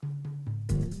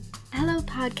Hello,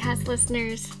 podcast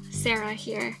listeners. Sarah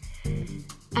here.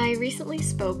 I recently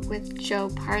spoke with Joe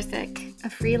Parzak, a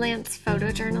freelance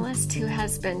photojournalist who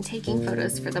has been taking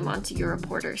photos for the Montague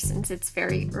Reporter since its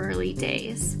very early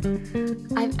days.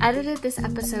 I've edited this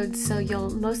episode so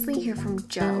you'll mostly hear from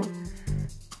Joe.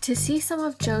 To see some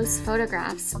of Joe's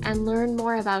photographs and learn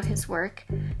more about his work,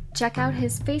 check out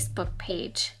his Facebook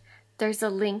page. There's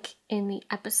a link in the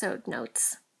episode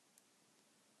notes.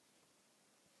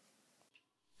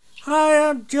 Hi,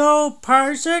 I'm Joe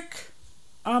Parzak.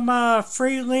 I'm a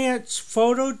freelance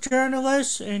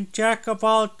photojournalist and jack of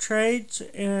all trades,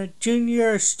 and a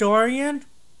junior historian,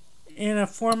 and a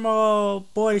former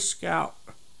Boy Scout.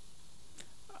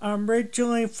 I'm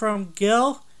originally from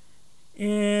Gill,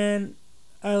 and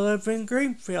I live in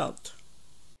Greenfield.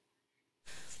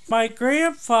 My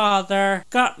grandfather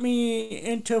got me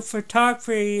into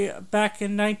photography back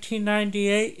in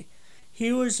 1998.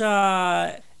 He was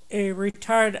a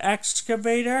retired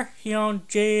excavator. He owned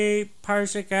J.A.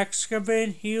 Parzak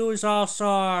Excavating. He was also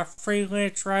a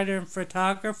freelance writer and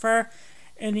photographer.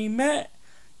 And he met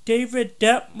David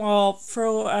Detmold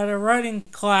at a writing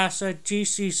class at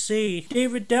GCC.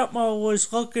 David Detmold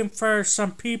was looking for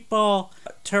some people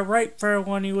to write for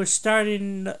when he was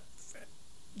starting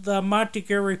the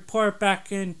Montague Report back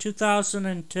in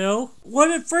 2002.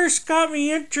 What it first got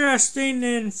me interested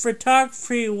in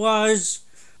photography was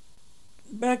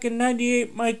back in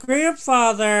 98, my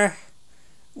grandfather,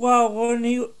 when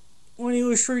he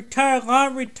was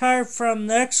retired, retired from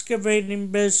the excavating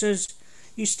business,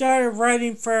 he started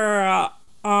writing for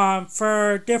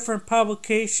different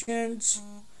publications,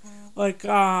 like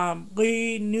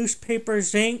Lee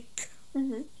Newspapers Inc.,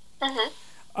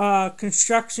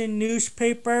 Construction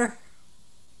Newspaper,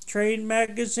 Trade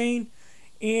Magazine,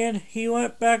 and he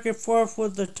went back and forth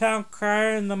with the Town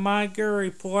Crier and the Montague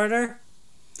Reporter.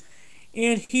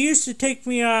 And he used to take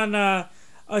me on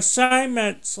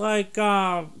assignments like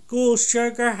Gould's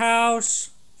Sugar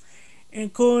House,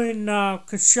 including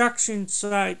construction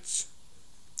sites.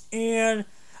 And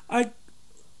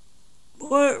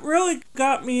what really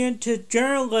got me into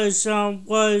journalism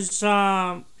was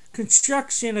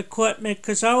construction equipment,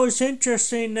 because I was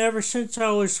interested ever since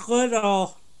I was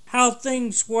little how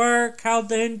things work, how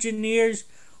the engineers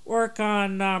work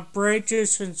on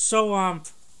bridges and so on.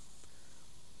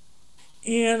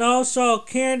 And also,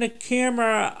 carrying a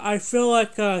camera, I feel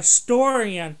like a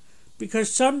historian,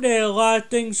 because someday a lot of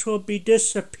things will be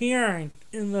disappearing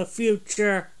in the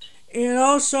future. And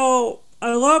also,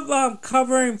 I love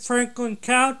covering Franklin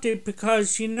County,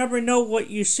 because you never know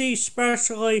what you see,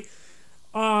 especially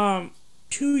 2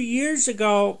 years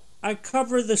ago, I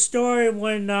covered the story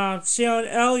when Sam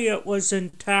Elliott was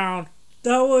in town.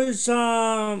 That was,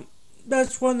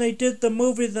 that's when they did the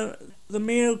movie, The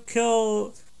Man Who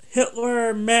Killed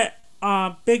Hitler Met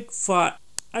Bigfoot.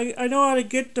 I know how to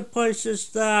get to places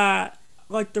that,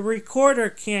 like, the recorder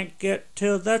can't get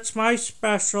to. That's my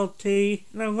specialty.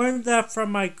 And I learned that from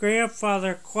my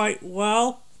grandfather quite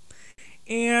well.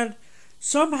 And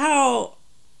somehow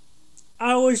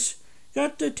I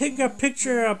got to take a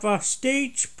picture of a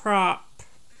stage prop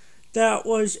that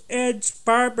was Ed's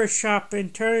Barbershop in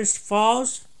Turners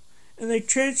Falls. And they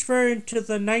transferred into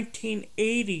the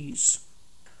 1980s.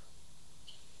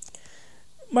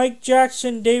 Mike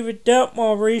Jackson, David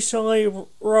Detmold recently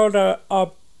wrote a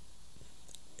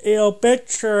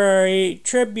obituary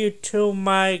tribute to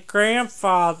my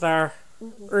grandfather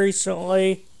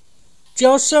recently,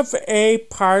 Joseph A.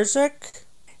 Parzak,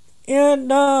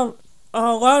 and a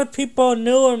lot of people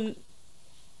knew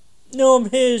him.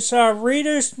 His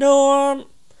readers knew him,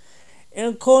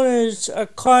 including his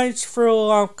clients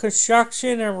through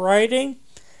construction and writing.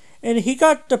 And he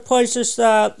got to places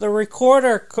that the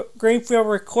Greenfield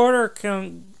Recorder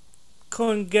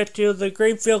couldn't get to, the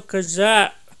Greenfield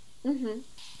Gazette.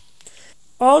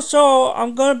 Also,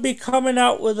 I'm going to be coming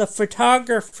out with a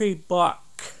photography book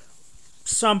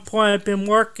some point I've been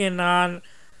working on.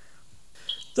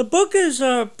 The book is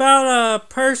about a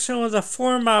person with a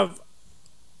form of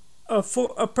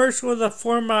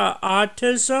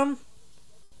autism,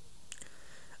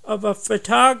 of a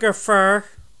photographer.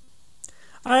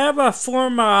 I have a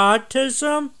form of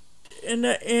autism, and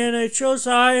it shows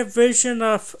I have vision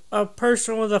of a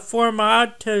person with a form of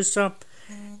autism.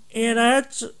 And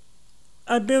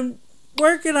I've been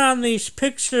working on these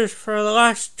pictures for the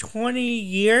last 20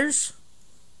 years.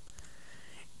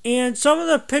 And some of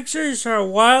the pictures are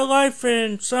wildlife,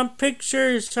 and some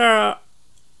pictures are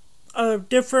a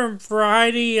different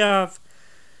variety of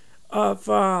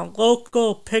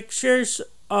local pictures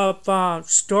of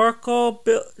historical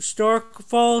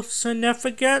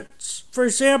significance. For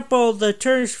example, the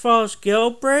Turners Falls Gill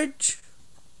Bridge.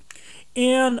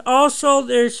 And also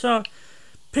there's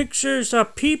pictures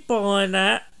of people in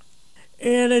it.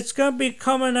 And it's going to be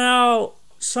coming out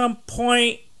some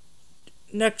point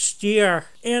next year.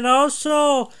 And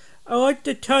also, I'd like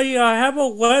to tell you I have a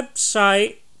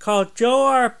website called Joe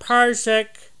R.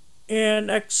 Parzik and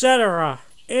etc.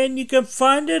 And you can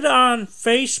find it on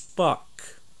Facebook.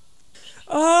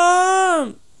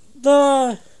 Um,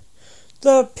 the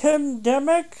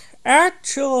pandemic,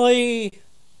 actually,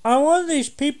 I'm one of these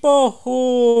people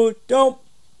who don't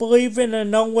believe in a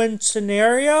no-win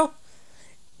scenario.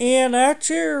 And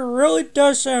actually, it really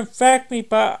doesn't affect me,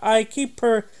 but I keep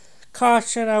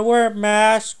precaution. I wear a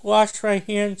mask, wash my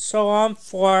hands, so on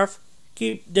forth,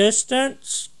 keep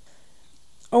distance.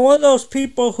 I'm one of those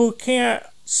people who can't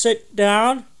sit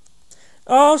down.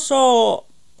 Also,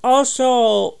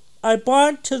 I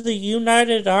belong to the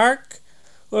United Arc,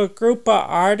 a group of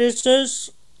artists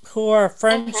who are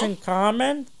friends in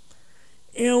common.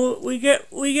 And we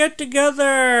get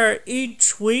together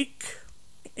each week,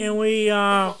 and we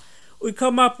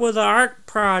come up with an art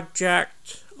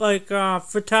project like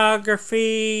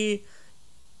photography,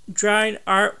 drawing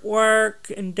artwork,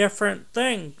 and different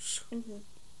things.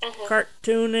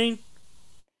 Cartooning.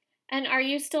 And are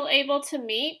you still able to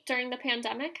meet during the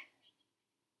pandemic?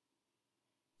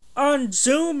 On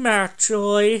Zoom,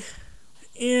 actually.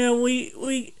 And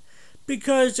we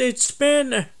because it's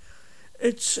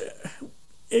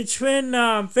it's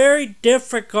been very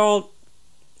difficult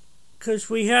because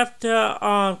we have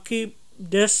to keep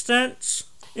distance,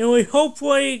 and we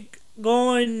hopefully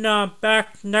going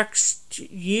back next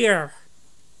year.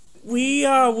 We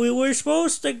were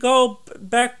supposed to go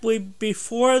back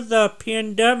before the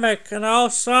pandemic, and all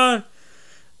of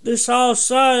a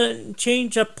sudden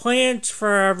changed the plans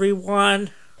for everyone.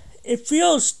 It's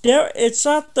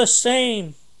not the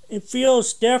same. It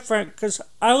feels different because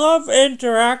I love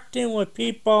interacting with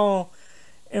people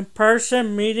in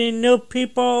person, meeting new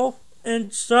people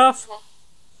and stuff.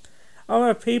 I'm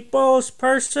a people's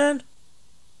person.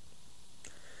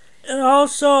 And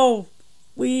also,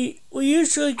 we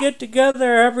usually get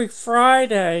together every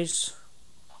Fridays.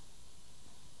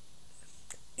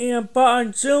 But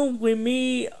on Zoom we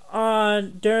meet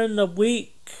on during the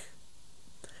week,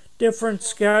 different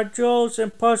schedules,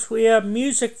 and plus we have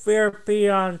music therapy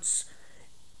on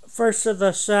first of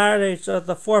the Saturdays of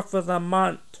the fourth of the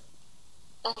month.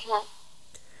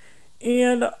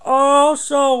 And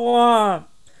also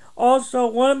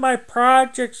one of my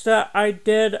projects that I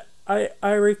did,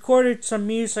 I recorded some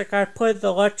music. I played the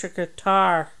electric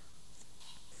guitar.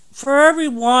 For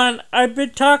everyone, I've been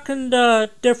talking to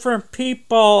different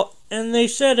people, and they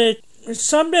said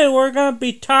someday we're going to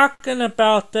be talking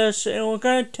about this, and we're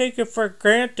going to take it for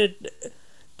granted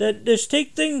that just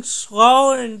take things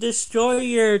slow and just enjoy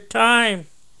your time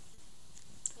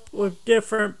with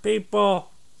different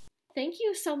people. Thank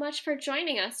you so much for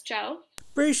joining us, Joe.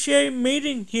 Appreciate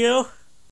meeting you.